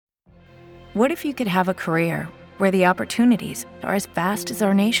What if you could have a career where the opportunities are as vast as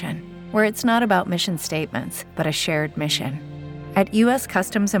our nation, where it's not about mission statements, but a shared mission? At U.S.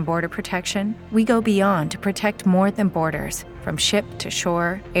 Customs and Border Protection, we go beyond to protect more than borders. From ship to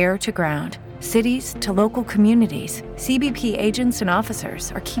shore, air to ground, cities to local communities, CBP agents and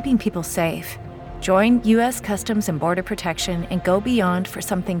officers are keeping people safe. Join U.S. Customs and Border Protection and go beyond for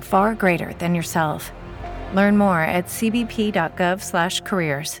something far greater than yourself. Learn more at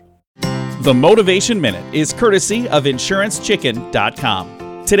cbp.gov/careers. The Motivation Minute is courtesy of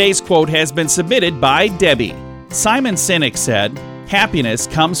InsuranceChicken.com. Today's quote has been submitted by Debbie. Simon Sinek said, "Happiness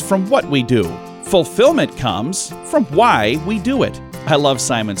comes from what we do. Fulfillment comes from why we do it." I love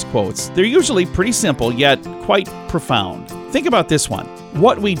Simon's quotes. They're usually pretty simple, yet quite profound. Think about this one.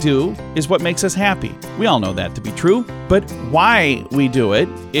 What we do is what makes us happy. We all know that to be true, but why we do it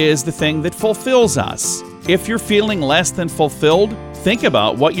is the thing that fulfills us. If you're feeling less than fulfilled, think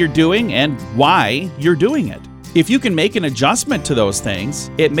about what you're doing and why you're doing it. If you can make an adjustment to those things,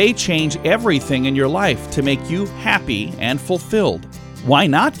 it may change everything in your life to make you happy and fulfilled. Why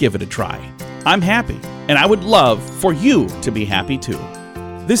not give it a try? I'm happy, and I would love for you to be happy too.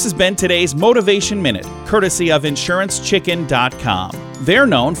 This has been today's Motivation Minute, courtesy of InsuranceChicken.com. They're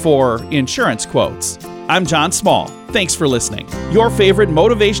known for insurance quotes. I'm John Small. Thanks for listening. Your favorite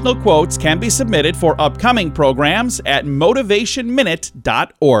motivational quotes can be submitted for upcoming programs at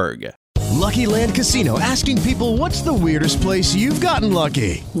MotivationMinute.org. Lucky Land Casino, asking people, what's the weirdest place you've gotten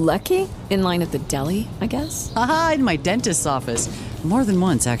lucky? Lucky? In line at the deli, I guess? Aha, in my dentist's office. More than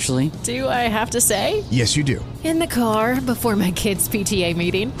once, actually. Do I have to say? Yes, you do. In the car before my kids' PTA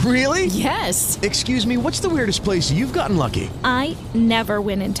meeting. Really? Yes. Excuse me, what's the weirdest place you've gotten lucky? I never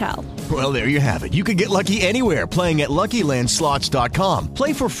win and tell. Well, there you have it. You can get lucky anywhere, playing at LuckyLandSlots.com.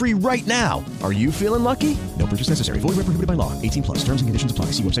 Play for free right now. Are you feeling lucky? No purchase necessary. Void where prohibited by law. 18+. Terms and conditions apply.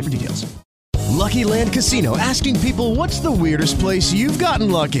 See website for details. Lucky Land Casino, asking people, what's the weirdest place you've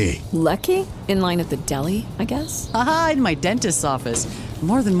gotten lucky? Lucky? In line at the deli, I guess? Aha, in my dentist's office.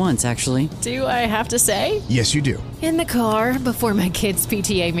 More than once, actually. Do I have to say? Yes, you do. In the car before my kids'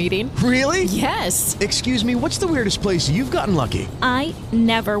 PTA meeting. Really? Yes. Excuse me, what's the weirdest place you've gotten lucky? I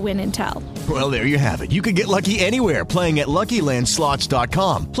never win and tell. Well, there you have it. You can get lucky anywhere, playing at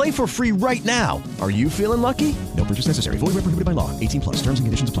LuckyLandSlots.com. Play for free right now. Are you feeling lucky? No purchase necessary. Void where prohibited by law. 18+. Terms and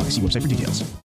conditions apply. See website for details.